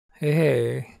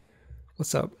Hey,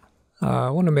 what's up? I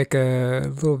want to make a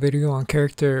little video on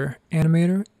Character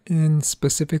Animator and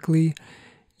specifically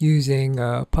using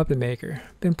Puppet Maker.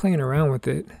 Been playing around with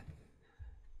it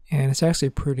and it's actually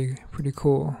pretty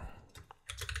cool.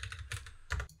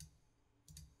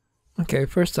 Okay,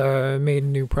 first I made a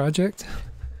new project.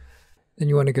 Then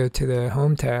you want to go to the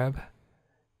Home tab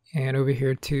and over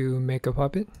here to Make a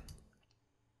Puppet.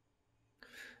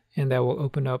 And that will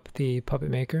open up the Puppet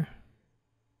Maker.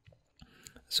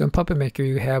 So in Puppet Maker,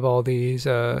 you have all these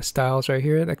styles right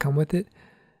here that come with it.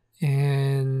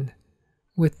 And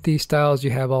with these styles,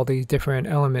 you have all these different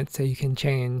elements that you can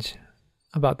change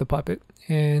about the puppet.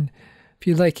 And if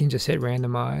you like, you can just hit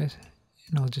randomize.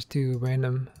 And I'll just do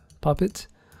random puppets.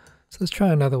 So let's try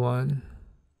another one.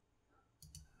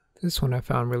 This one I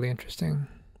found really interesting.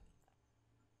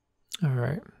 All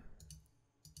right.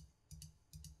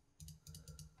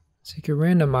 So you can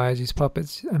randomize these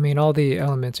puppets. I mean, all the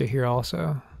elements are here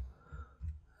also.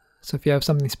 So if you have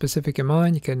something specific in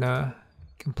mind, you can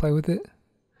play with it.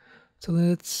 So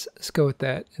let's go with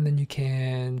that, and then you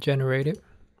can generate it.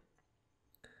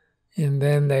 And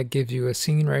then that gives you a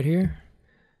scene right here,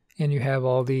 and you have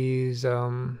all these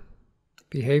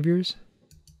behaviors.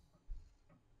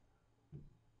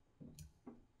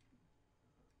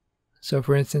 So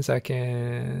for instance, I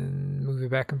can move it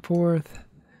back and forth.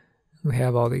 We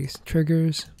have all these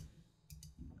triggers.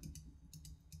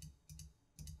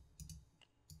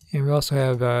 And we also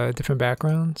have different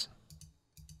backgrounds.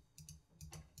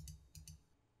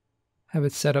 Have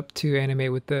it set up to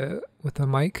animate with the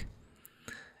mic.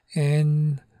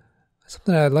 And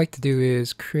something I'd like to do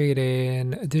is create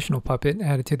an additional puppet and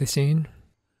add it to the scene.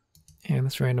 And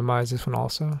let's randomize this one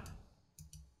also.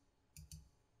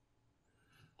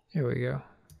 Here we go.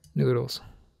 Noodles.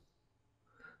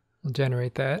 We'll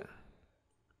generate that.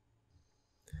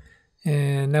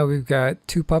 And now we've got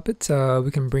two puppets.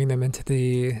 We can bring them into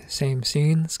the same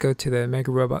scene. Let's go to the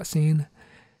Mega Robot scene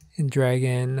and drag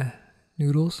in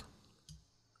Noodles.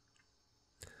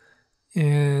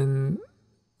 And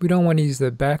we don't want to use the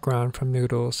background from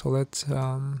Noodles, so let's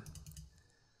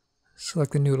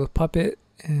select the Noodles puppet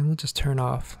and we'll just turn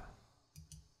off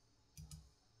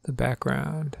the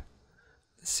background.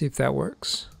 Let's see if that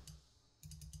works.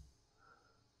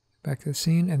 Back to the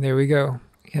scene, and there we go.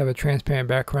 We have a transparent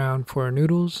background for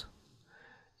Noodles,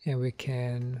 and we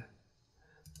can,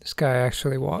 this guy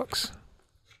actually walks.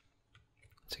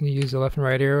 So you can use the left and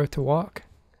right arrow to walk,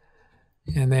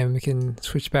 and then we can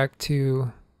switch back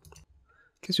to,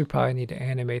 because we probably need to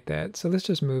animate that. So let's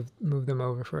just move them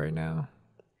over for right now.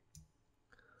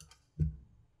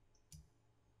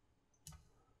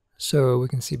 So we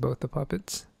can see both the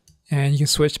puppets. And you can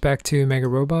switch back to Mega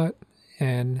Robot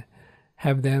and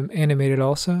have them animated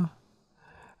also.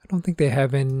 I don't think they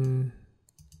have it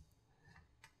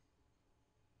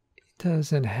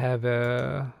doesn't have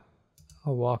a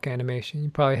walk animation. You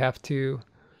probably have to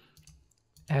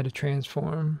add a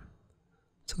transform.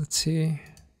 So let's see.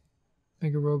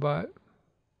 Mega Robot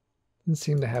doesn't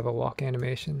seem to have a walk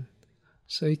animation.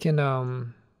 So you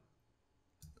can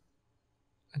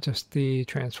adjust the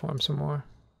transform some more.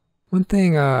 One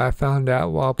thing I found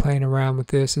out while playing around with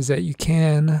this is that you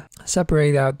can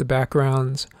separate out the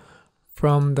backgrounds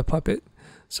from the puppet.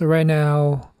 So right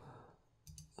now,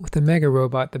 with the Mega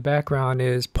Robot, the background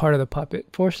is part of the puppet.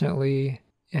 Fortunately,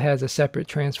 it has a separate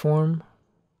transform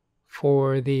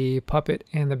for the puppet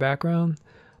and the background.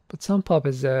 But some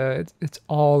puppets, it's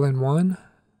all in one.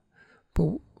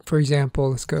 But for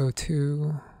example, let's go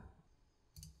to...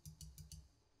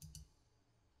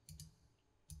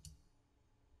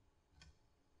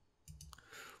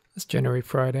 Let's generate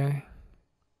Friday.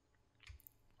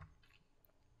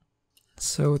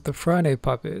 So with the Friday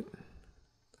puppet,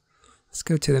 let's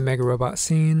go to the Mega Robot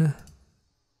scene.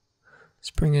 Let's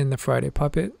bring in the Friday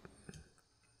puppet.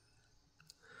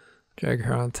 Drag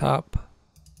her on top.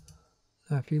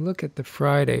 Now if you look at the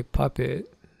Friday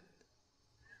puppet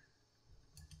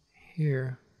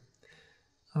here,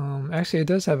 actually it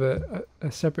does have a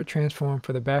separate transform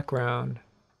for the background,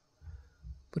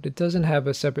 but it doesn't have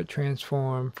a separate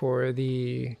transform for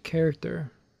the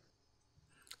character.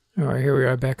 Alright, here we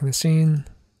are back in the scene.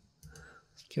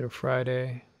 Let's get a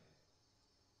Friday.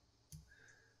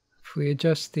 If we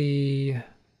adjust the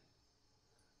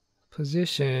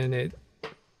position, it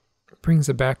brings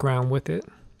the background with it.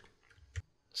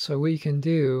 So what you can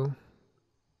do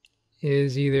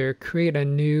is either create a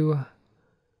new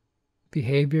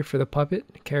behavior for the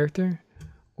puppet character,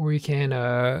 or you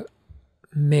can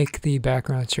make the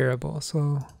background shareable.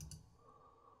 So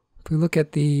if we look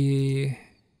at the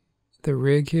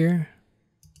rig here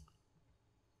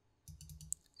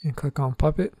and click on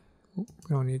puppet, We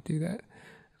don't need to do that.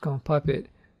 Go on Puppet.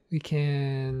 We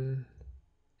can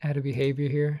add a behavior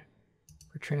here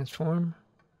for transform.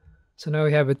 So now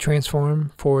we have a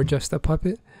transform for just the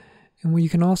puppet. And what you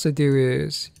can also do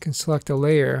is you can select a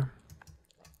layer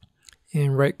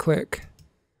and right click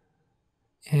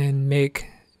and make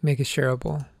it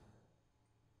shareable.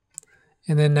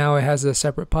 And then now it has a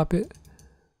separate puppet,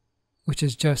 which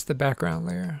is just the background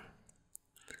layer.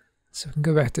 So we can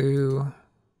go back to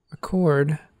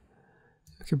record.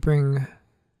 We could bring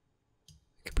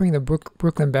the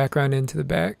Brooklyn background into the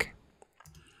back.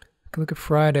 We can look at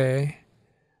Friday.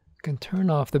 We can turn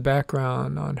off the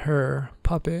background on her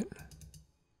puppet.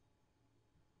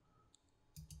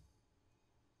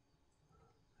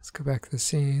 Let's go back to the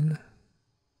scene.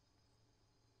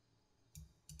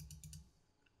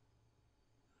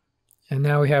 And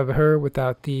now we have her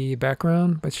without the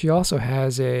background, but she also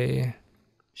has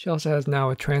now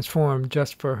a transform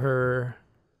just for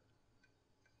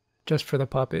the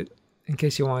puppet, in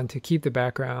case you want to keep the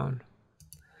background.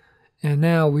 And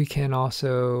now we can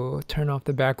also turn off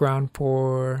the background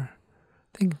for,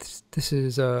 I think this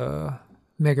is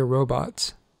Mega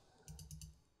Robots.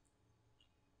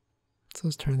 So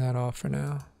let's turn that off for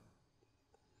now.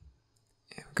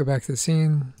 And go back to the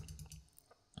scene.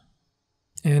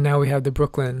 And now we have the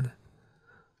Brooklyn,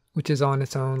 which is on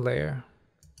its own layer.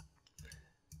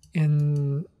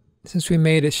 And since we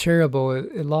made it shareable,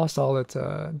 it lost all its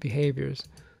behaviors.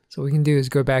 So what we can do is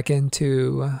go back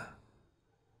into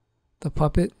the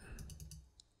puppet,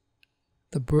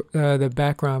 the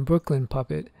background Brooklyn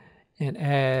puppet, and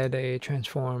add a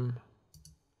transform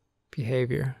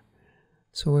behavior.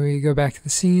 So when we go back to the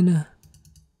scene,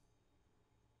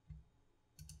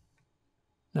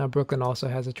 now Brooklyn also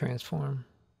has a transform.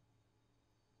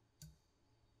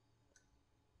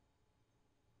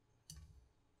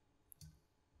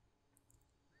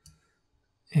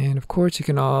 And of course, you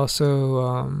can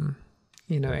also,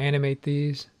 animate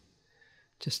these.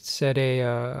 Just set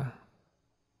a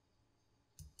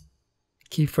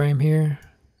keyframe here,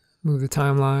 move the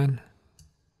timeline,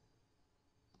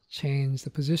 change the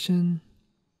position,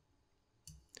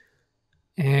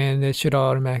 and it should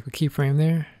automatically keyframe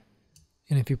there.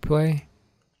 And if you play,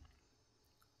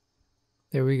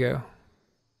 there we go.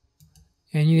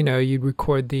 And you'd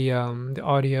record the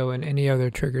audio and any other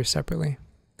triggers separately.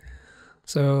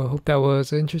 So hope that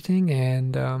was interesting,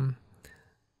 and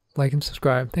like and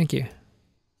subscribe. Thank you.